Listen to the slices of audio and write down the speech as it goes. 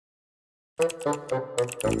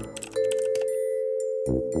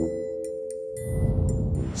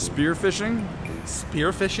Spearfishing?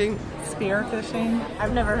 Spearfishing? Spearfishing?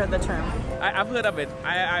 I've never heard the term. I've heard of it.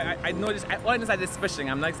 I know this. All I know is fishing.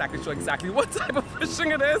 I'm not exactly sure exactly what type of fishing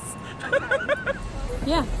it is.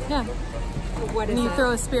 Yeah. What is you that? throw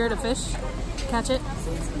a spear at a fish, catch it.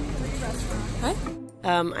 Right?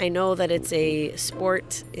 I know that it's a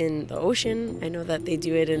sport in the ocean. I know that they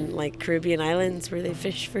do it in like Caribbean islands where they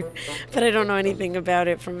fish for, but I don't know anything about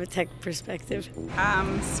it from a tech perspective.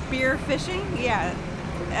 Spear fishing? Yeah.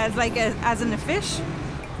 As in a fish?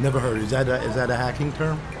 Never heard. Is that a hacking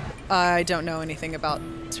term? I don't know anything about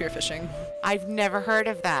spearfishing. I've never heard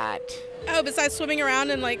of that. Oh, besides swimming around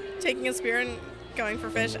and like taking a spear and going for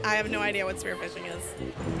fish, I have no idea what spearfishing is.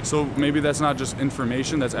 So maybe that's not just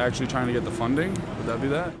information, that's actually trying to get the funding? Would that be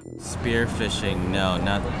that? Spearfishing, no,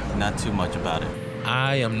 not too much about it.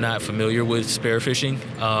 I am not familiar with spearfishing,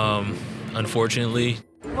 unfortunately.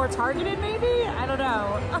 More targeted maybe? I don't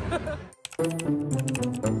know.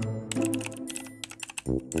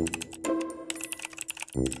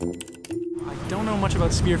 I don't know much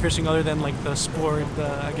about spearfishing other than like the sport,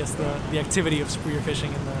 the activity of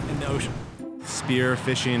spearfishing in the ocean.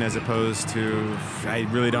 Spearfishing as opposed to, I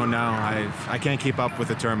really don't know. I can't keep up with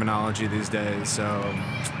the terminology these days, so.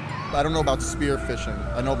 I don't know about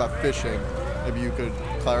spearfishing. I know about fishing. Maybe you could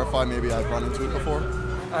clarify, maybe I've run into it before.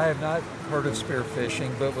 I have not heard of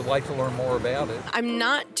spearfishing, but would like to learn more about it. I'm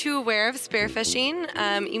not too aware of spearfishing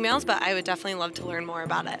emails, but I would definitely love to learn more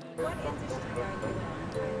about it.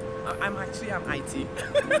 I'm IT.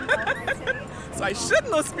 So I should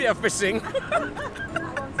know spearfishing.